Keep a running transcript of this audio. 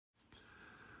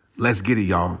Let's get it,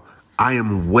 y'all. I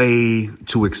am way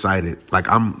too excited. Like,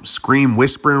 I'm scream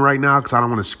whispering right now because I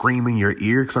don't want to scream in your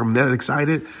ear because I'm that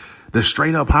excited. The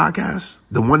Straight Up Podcast,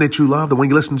 the one that you love, the one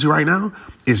you're listening to right now,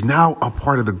 is now a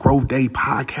part of the Growth Day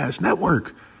Podcast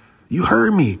Network. You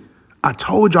heard me. I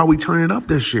told y'all we turn it up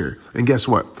this year. And guess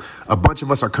what? A bunch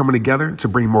of us are coming together to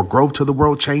bring more growth to the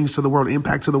world, change to the world,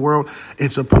 impact to the world,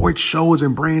 and support shows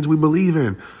and brands we believe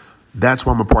in. That's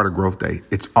why I'm a part of Growth Day.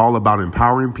 It's all about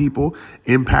empowering people,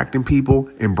 impacting people,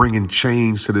 and bringing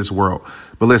change to this world.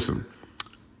 But listen,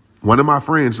 one of my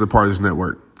friends is a part of this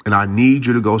network, and I need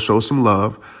you to go show some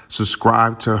love.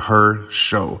 Subscribe to her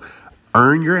show.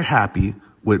 Earn Your Happy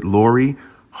with Lori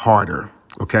Harder.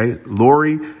 Okay?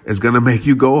 Lori is going to make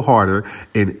you go harder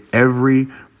in every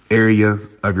area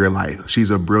of your life. She's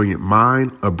a brilliant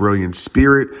mind, a brilliant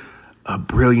spirit, a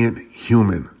brilliant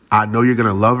human. I know you're going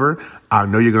to love her. I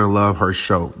know you're going to love her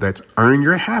show. That's Earn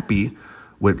Your Happy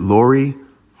with Lori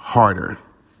Harder.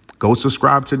 Go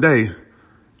subscribe today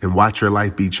and watch your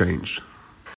life be changed.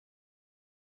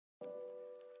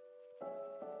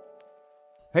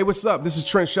 Hey, what's up? This is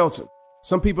Trent Shelton.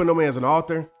 Some people know me as an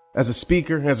author, as a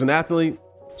speaker, as an athlete.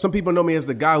 Some people know me as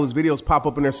the guy whose videos pop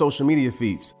up in their social media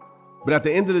feeds. But at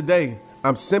the end of the day,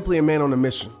 I'm simply a man on a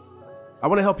mission. I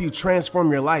want to help you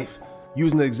transform your life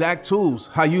using the exact tools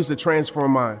I use to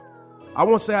transform mine. I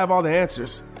won't say I have all the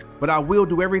answers, but I will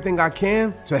do everything I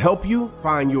can to help you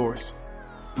find yours.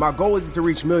 My goal isn't to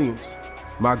reach millions.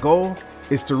 My goal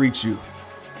is to reach you.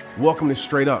 Welcome to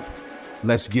Straight Up.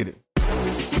 Let's get it.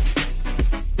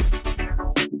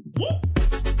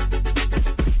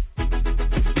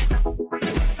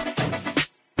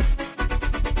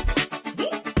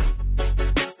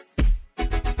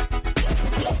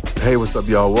 Hey, what's up,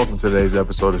 y'all? Welcome to today's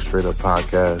episode of Straight Up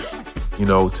Podcast.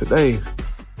 Today,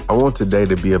 I want today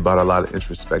to be about a lot of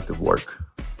introspective work.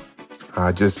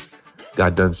 I just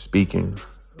got done speaking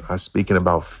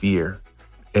about fear.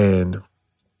 And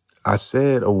I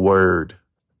said a word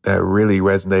that really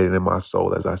resonated in my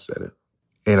soul as I said it.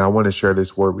 And I want to share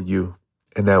this word with you.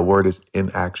 And that word is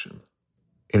inaction.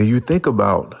 And if you think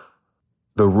about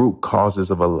the root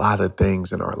causes of a lot of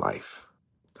things in our life,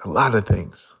 a lot of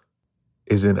things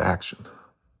is inaction.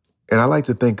 And I like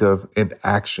to think of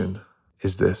inaction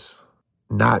is this: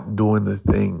 not doing the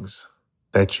things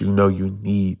that you know you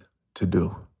need to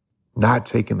do, not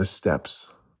taking the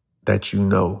steps that you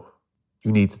know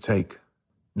you need to take,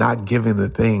 not giving the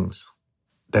things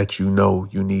that you know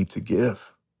you need to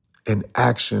give.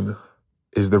 Inaction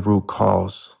is the root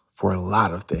cause for a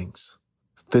lot of things: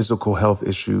 physical health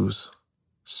issues,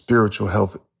 spiritual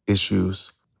health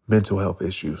issues, mental health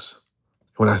issues.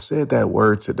 When I said that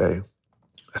word today,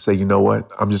 I said, you know what?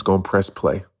 I'm just going to press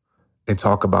play and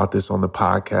talk about this on the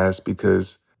podcast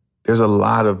because there's a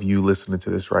lot of you listening to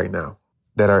this right now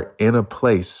that are in a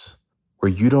place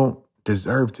where you don't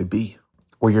deserve to be,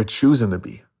 where you're choosing to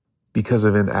be because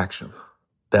of inaction.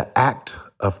 The act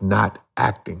of not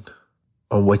acting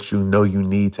on what you know you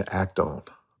need to act on.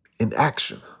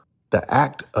 Inaction. The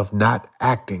act of not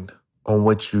acting on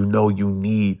what you know you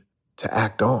need to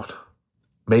act on.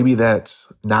 Maybe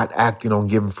that's not acting on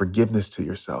giving forgiveness to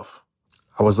yourself.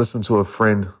 I was listening to a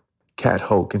friend, Kat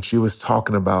Hoke, and she was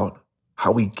talking about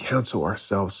how we cancel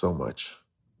ourselves so much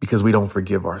because we don't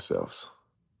forgive ourselves.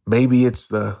 Maybe it's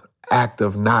the act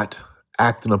of not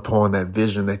acting upon that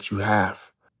vision that you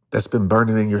have that's been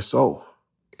burning in your soul.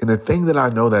 And the thing that I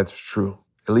know that's true,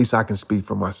 at least I can speak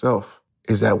for myself,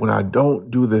 is that when I don't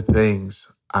do the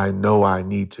things I know I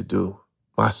need to do,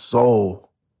 my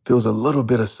soul feels a little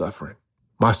bit of suffering.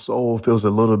 My soul feels a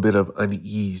little bit of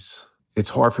unease. It's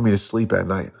hard for me to sleep at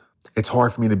night. It's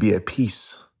hard for me to be at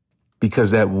peace because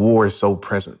that war is so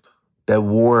present. That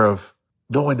war of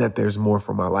knowing that there's more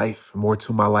for my life, more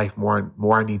to my life, more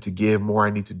I need to give, more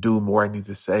I need to do, more I need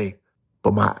to say.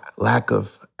 But my lack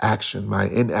of action, my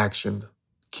inaction,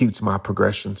 keeps my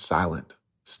progression silent,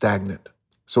 stagnant.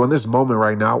 So in this moment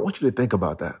right now, I want you to think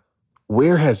about that.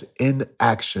 Where has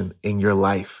inaction in your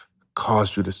life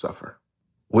caused you to suffer?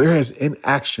 Where has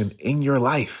inaction in your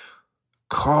life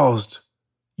caused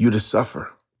you to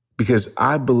suffer? Because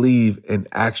I believe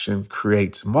inaction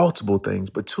creates multiple things,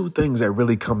 but two things that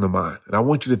really come to mind. And I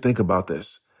want you to think about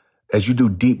this as you do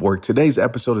deep work. Today's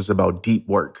episode is about deep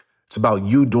work. It's about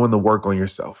you doing the work on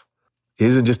yourself. It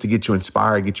isn't just to get you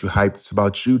inspired, get you hyped. It's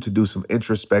about you to do some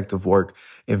introspective work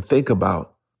and think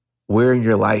about where in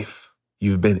your life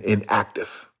you've been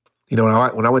inactive. When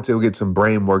I went to go get some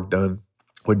brain work done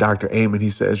with Dr. Amen, he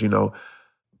says,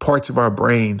 parts of our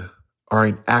brain are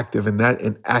inactive, and that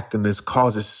inactiveness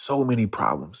causes so many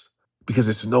problems because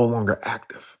it's no longer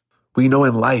active. We know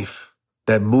in life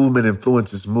that movement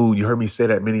influences mood. You heard me say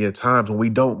that many a times. When we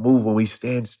don't move, when we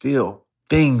stand still,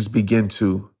 things begin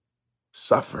to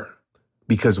suffer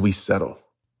because we settle.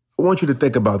 I want you to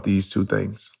think about these two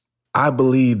things. I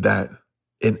believe that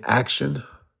inaction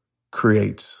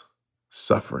creates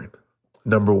suffering,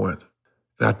 number one.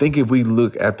 And I think if we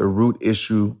look at the root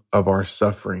issue of our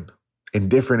suffering in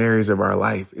different areas of our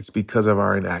life, it's because of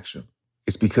our inaction.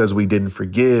 It's because we didn't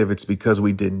forgive. It's because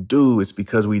we didn't do. It's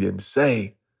because we didn't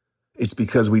say. It's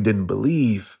because we didn't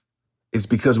believe. It's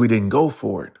because we didn't go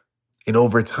for it. And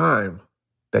over time,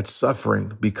 that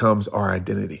suffering becomes our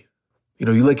identity. You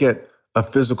know, you look at a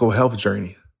physical health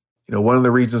journey. You know, one of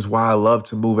the reasons why I love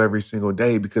to move every single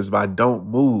day, because if I don't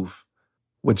move,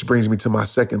 which brings me to my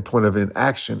second point of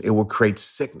inaction, it will create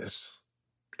sickness.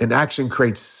 Inaction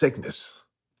creates sickness,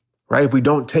 right? If we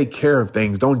don't take care of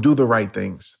things, don't do the right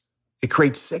things, it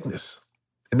creates sickness.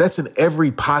 And that's in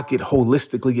every pocket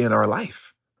holistically in our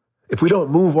life. If we don't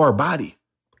move our body,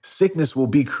 sickness will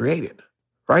be created,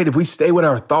 right? If we stay with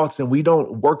our thoughts and we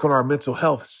don't work on our mental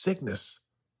health, sickness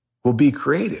will be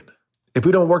created. If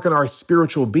we don't work on our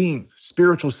spiritual being,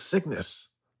 spiritual sickness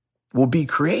will be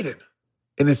created.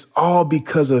 And it's all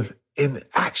because of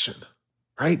inaction,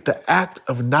 right? The act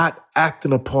of not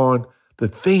acting upon the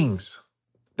things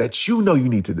that you know you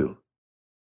need to do.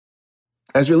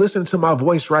 As you're listening to my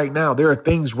voice right now, there are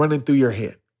things running through your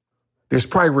head. There's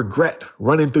probably regret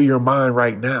running through your mind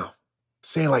right now,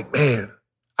 saying like, man,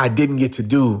 I didn't get to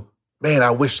do, man,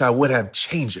 I wish I would have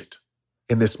changed it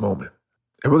in this moment.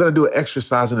 And we're going to do an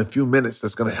exercise in a few minutes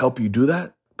that's going to help you do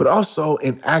that. But also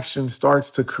inaction starts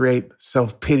to create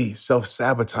self-pity,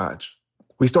 self-sabotage.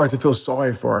 We start to feel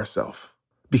sorry for ourselves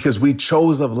because we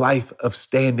chose a life of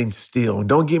standing still. And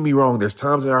don't get me wrong, there's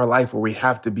times in our life where we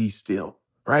have to be still,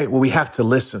 right? Where we have to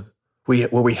listen, where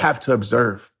we have to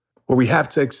observe, where we have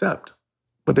to accept.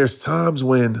 But there's times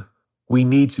when we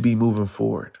need to be moving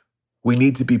forward. We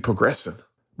need to be progressing,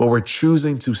 but we're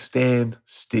choosing to stand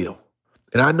still.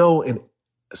 And I know in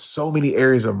so many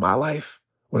areas of my life,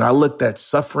 when I looked at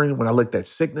suffering, when I looked at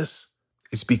sickness,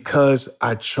 it's because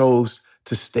I chose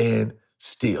to stand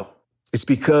still. It's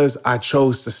because I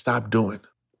chose to stop doing.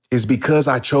 It's because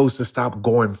I chose to stop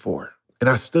going for it. And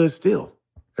I stood still.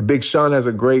 And Big Sean has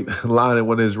a great line in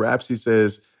one of his raps. He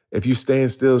says, if you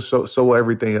stand still, so will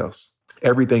everything else.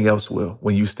 Everything else will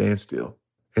when you stand still.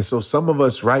 And so some of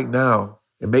us right now,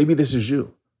 and maybe this is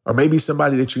you, or maybe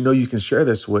somebody that you know you can share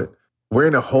this with, we're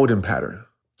in a holding pattern,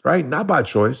 right? Not by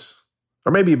choice.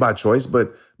 Or maybe by choice,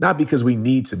 but not because we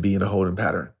need to be in a holding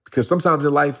pattern. Because sometimes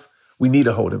in life, we need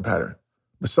a holding pattern.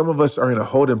 But some of us are in a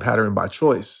holding pattern by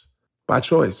choice.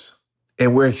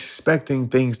 And we're expecting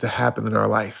things to happen in our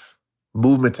life,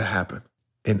 movement to happen.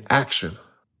 And action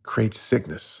creates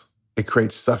sickness. It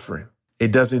creates suffering.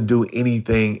 It doesn't do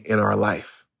anything in our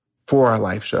life, for our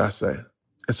life, should I say.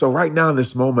 And so right now in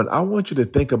this moment, I want you to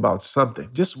think about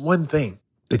something, just one thing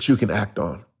that you can act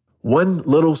on. One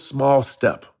little small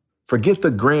step. Forget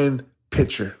the grand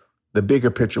picture, the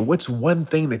bigger picture. What's one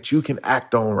thing that you can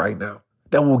act on right now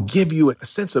that will give you a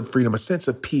sense of freedom, a sense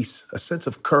of peace, a sense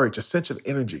of courage, a sense of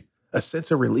energy, a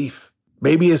sense of relief?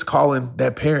 Maybe it's calling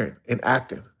that parent and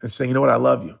acting and saying, you know what, I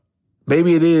love you.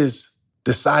 Maybe it is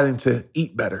deciding to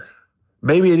eat better.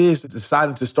 Maybe it is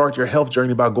deciding to start your health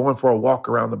journey by going for a walk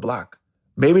around the block.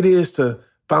 Maybe it is to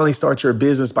finally start your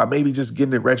business by maybe just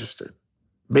getting it registered.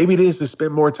 Maybe it is to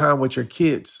spend more time with your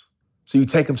kids. So you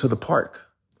take them to the park.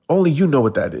 Only you know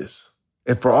what that is.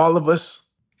 And for all of us,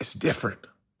 it's different.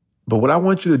 But what I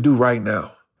want you to do right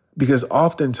now, because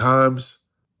oftentimes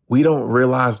we don't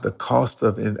realize the cost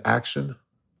of inaction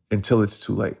until it's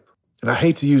too late. And I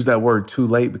hate to use that word too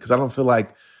late because I feel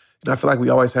like we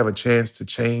always have a chance to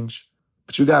change.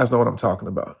 But you guys know what I'm talking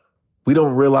about. We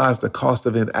don't realize the cost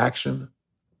of inaction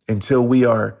until we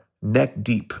are neck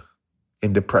deep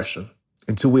in depression,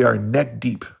 until we are neck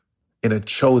deep in a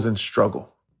chosen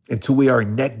struggle, until we are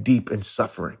neck deep in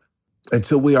suffering,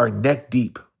 until we are neck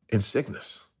deep in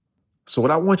sickness. So what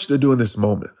I want you to do in this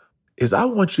moment is I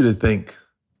want you to think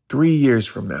 3 years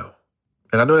from now.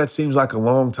 And I know that seems like a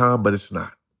long time, but it's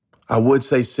not. I would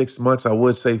say 6 months. I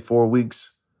would say 4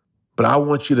 weeks, but I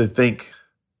want you to think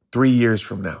 3 years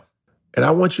from now. And I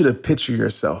want you to picture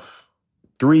yourself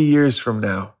 3 years from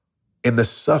now in the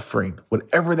suffering,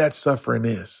 whatever that suffering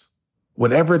is.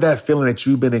 Whatever that feeling that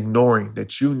you've been ignoring,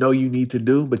 that you know you need to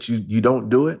do, but you don't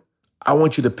do it, I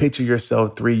want you to picture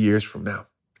yourself 3 years from now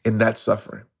in that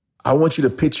suffering. I want you to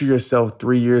picture yourself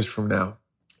 3 years from now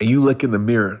and you look in the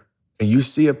mirror and you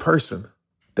see a person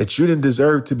that you didn't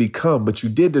deserve to become, but you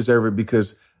did deserve it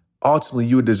because ultimately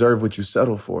you would deserve what you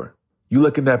settled for. You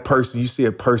look in that person, you see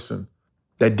a person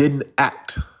that didn't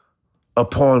act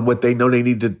upon what they know they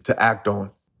need to act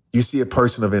on. You see a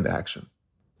person of inaction.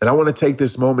 And I want to take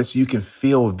this moment so you can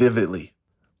feel vividly.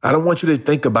 I don't want you to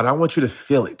think about it. I want you to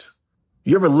feel it.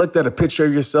 You ever looked at a picture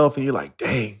of yourself and you're like,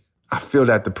 dang, I feel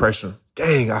that depression.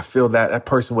 Dang, I feel that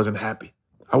person wasn't happy.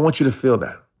 I want you to feel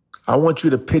that. I want you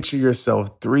to picture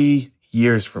yourself 3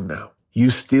 years from now. You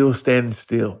still standing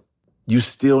still. You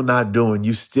still not doing.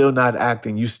 You still not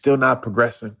acting. You still not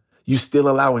progressing. You still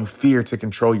allowing fear to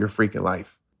control your freaking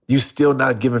life. You still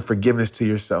not giving forgiveness to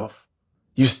yourself.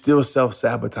 You still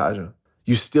self-sabotaging.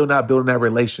 You still not building that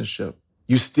relationship.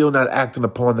 You still not acting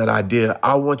upon that idea.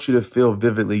 I want you to feel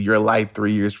vividly your life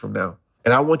 3 years from now.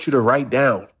 And I want you to write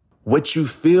down what you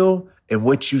feel and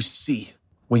what you see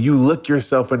when you look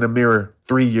yourself in the mirror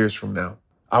 3 years from now.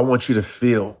 I want you to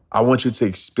feel. I want you to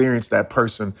experience that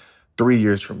person 3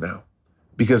 years from now.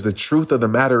 Because the truth of the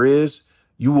matter is,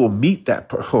 you will meet that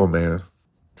person. Oh, man.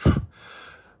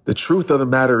 The truth of the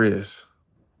matter is,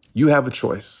 you have a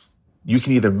choice. You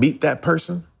can either meet that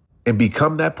person and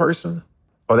become that person,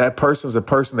 or that person is a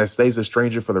person that stays a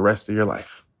stranger for the rest of your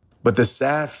life. But the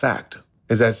sad fact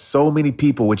is that so many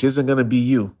people, which isn't going to be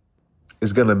you,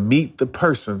 is going to meet the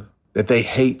person that they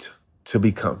hate to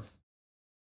become.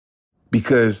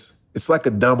 Because it's like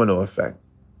a domino effect,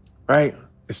 right?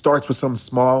 It starts with something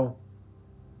small,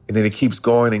 and then it keeps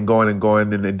going and going and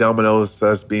going, and the dominoes to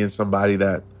us being somebody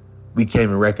that we can't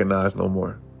even recognize no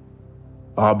more,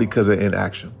 all because of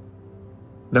inaction.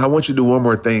 Now, I want you to do one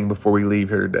more thing before we leave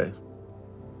here today.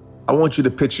 I want you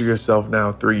to picture yourself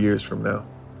now 3 years from now.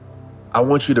 I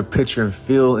want you to picture and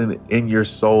feel in your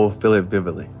soul, feel it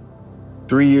vividly.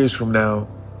 3 years from now,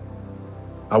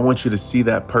 I want you to see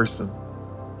that person,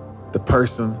 the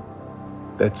person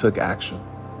that took action,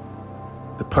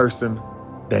 the person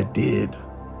that did,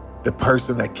 the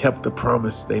person that kept the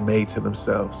promise they made to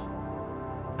themselves,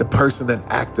 the person that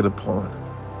acted upon,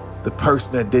 the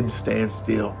person that didn't stand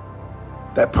still,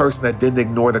 that person that didn't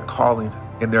ignore the calling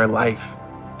in their life,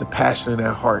 the passion in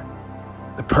their heart,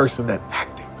 the person that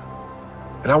acted.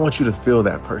 And I want you to feel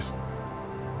that person.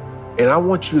 And I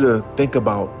want you to think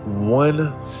about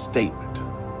one statement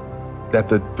that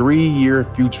the 3-year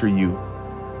future you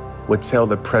would tell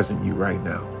the present you right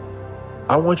now.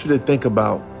 I want you to think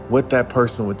about what that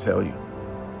person would tell you.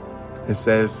 It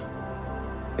says,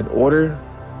 in order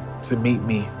to meet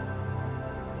me,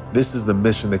 this is the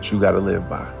mission that you got to live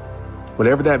by.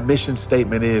 Whatever that mission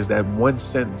statement is, that one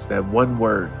sentence, that one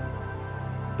word,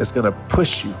 that's going to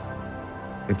push you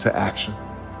into action.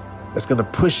 That's going to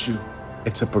push you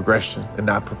into progression and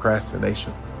not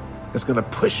procrastination. It's going to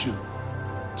push you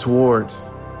towards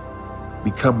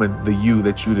becoming the you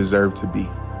that you deserve to be.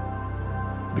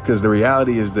 Because the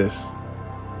reality is this,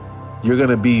 you're going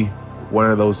to be one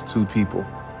of those two people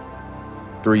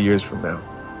 3 years from now.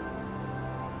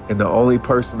 And the only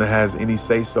person that has any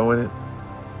say-so in it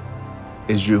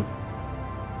is you.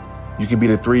 You can be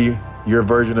the 3-year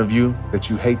version of you that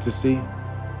you hate to see,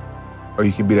 or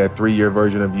you can be that 3-year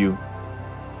version of you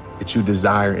that you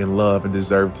desire and love and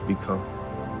deserve to become.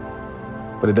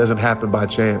 But it doesn't happen by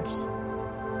chance.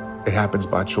 It happens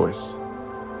by choice.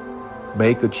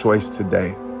 Make a choice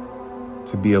today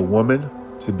to be a woman,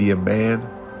 to be a man,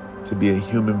 to be a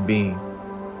human being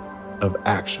of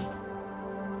action.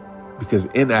 Because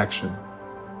inaction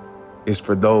is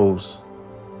for those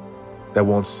that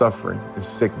want suffering and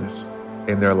sickness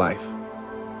in their life.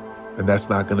 And that's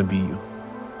not going to be you.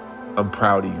 I'm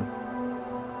proud of you.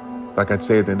 Like I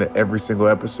say at the end of every single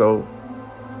episode,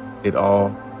 it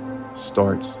all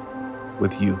starts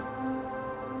with you.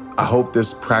 I hope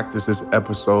this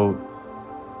episode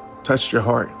touched your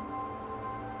heart.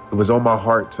 It was on my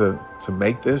heart to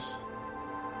make this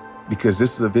because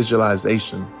this is a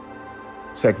visualization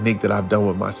technique that I've done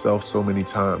with myself so many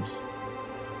times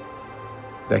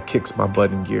that kicks my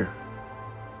butt in gear.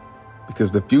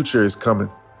 Because the future is coming.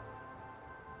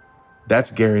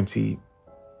 That's guaranteed.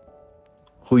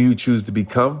 Who you choose to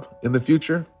become in the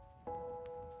future,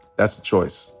 that's a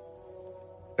choice.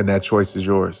 And that choice is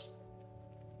yours.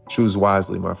 Choose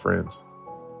wisely, my friends.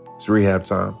 It's rehab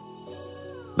time.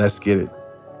 Let's get it.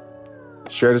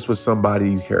 Share this with somebody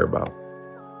you care about.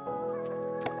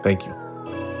 Thank you.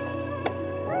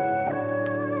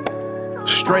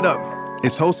 Straight Up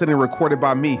is hosted and recorded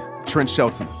by me, Trent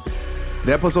Shelton.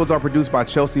 The episodes are produced by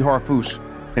Chelsea Harfouche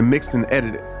and mixed and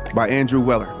edited by Andrew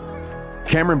Weller.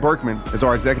 Cameron Berkman is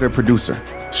our executive producer.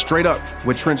 Straight Up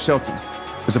with Trent Shelton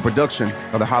is a production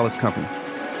of the Hollis Company.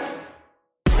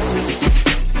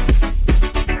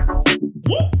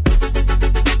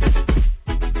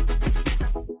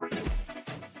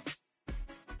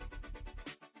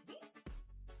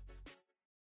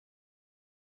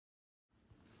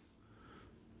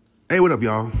 Hey, what what up,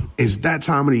 y'all? It's that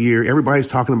time of the year. Everybody's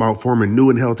talking about forming new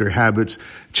and healthier habits.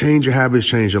 Change your habits,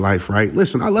 change your life, right?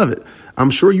 Listen, I love it. I'm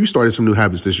sure you started some new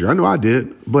habits this year. I know I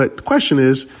did. But the question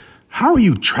is, how are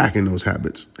you tracking those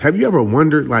habits? Have you ever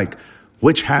wondered,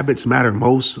 which habits matter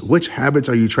most? Which habits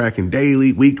are you tracking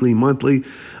daily, weekly, monthly?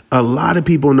 A lot of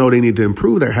people know they need to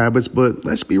improve their habits, but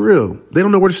let's be real. They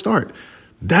don't know where to start.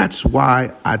 That's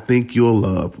why I think you'll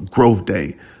love Growth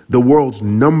Day, the world's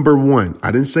number one,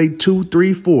 I didn't say 2,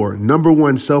 3, 4, number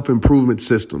one self-improvement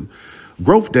system.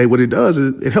 Growth Day, what it does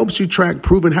is it helps you track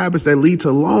proven habits that lead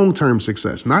to long-term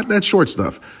success, not that short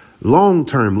stuff.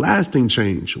 Long-term, lasting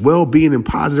change, well-being, and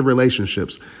positive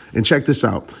relationships. And check this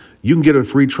out. You can get a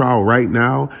free trial right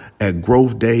now at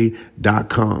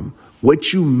growthday.com.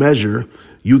 What you measure,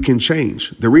 you can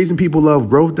change. The reason people love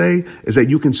Growth Day is that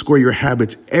you can score your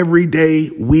habits every day,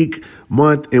 week,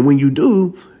 month. And when you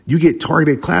do, you get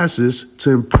targeted classes to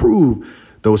improve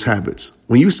those habits.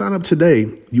 When you sign up today,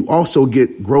 you also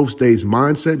get Growth Day's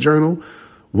mindset journal,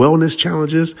 wellness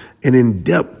challenges, and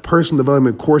in-depth personal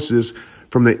development courses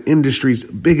from the industry's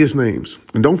biggest names.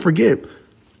 And don't forget,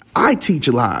 I teach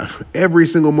live every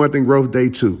single month in Growth Day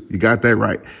too. You got that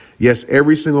right. Yes,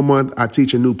 every single month I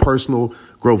teach a new personal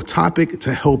growth topic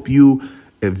to help you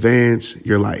advance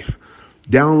your life.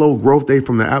 Download Growth Day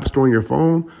from the App Store on your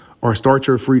phone or start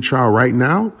your free trial right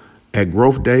now at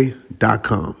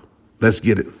growthday.com. Let's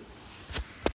get it.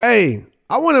 Hey,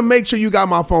 I want to make sure you got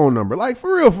my phone number.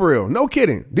 For real. No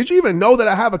kidding. Did you even know that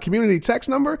I have a community text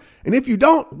number? And if you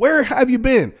don't, where have you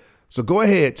been? So go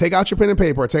ahead, take out your pen and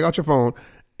paper, or take out your phone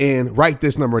and write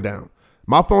this number down.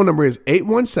 My phone number is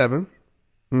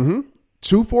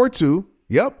 817-242,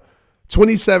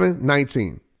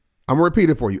 2719. I'm going to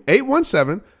repeat it for you.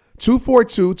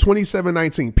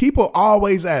 817-242-2719. People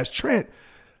always ask, Trent,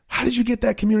 how did you get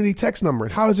that community text number?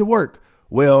 How does it work?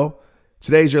 Well,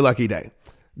 today's your lucky day.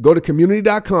 Go to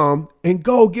community.com and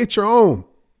go get your own.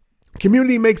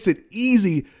 Community makes it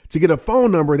easy to get a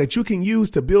phone number that you can use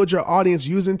to build your audience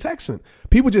using texting.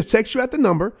 People just text you at the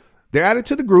number, they're added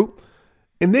to the group,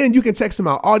 and then you can text them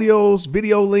out audios,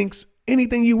 video links,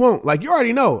 anything you want. You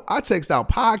already know, I text out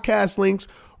podcast links,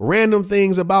 random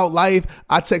things about life.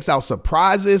 I text out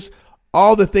surprises,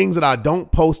 all the things that I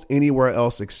don't post anywhere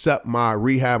else except my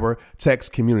Rehabber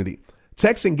text community.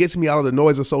 Texting gets me out of the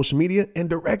noise of social media and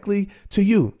directly to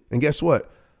you. And guess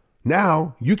what?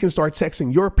 Now you can start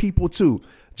texting your people too.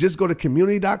 Just go to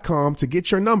community.com to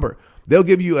get your number. They'll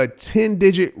give you a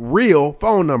 10-digit real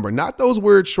phone number, not those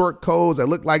weird short codes that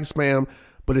look like spam,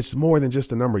 but it's more than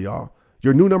just a number, y'all.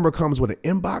 Your new number comes with an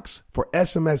inbox for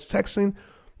SMS texting.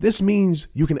 This means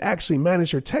you can actually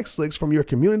manage your text lists from your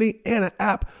community and an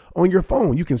app on your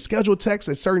phone. You can schedule texts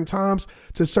at certain times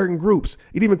to certain groups.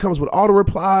 It even comes with auto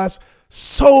replies,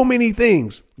 so many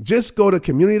things. Just go to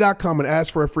community.com and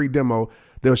ask for a free demo.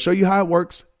 They'll show you how it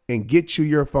works and get you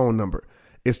your phone number.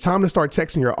 It's time to start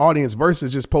texting your audience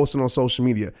versus just posting on social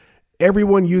media.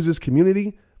 Everyone uses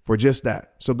Community for just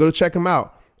that. So go check them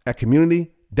out at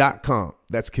community.com.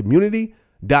 That's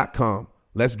community.com.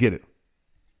 Let's get it.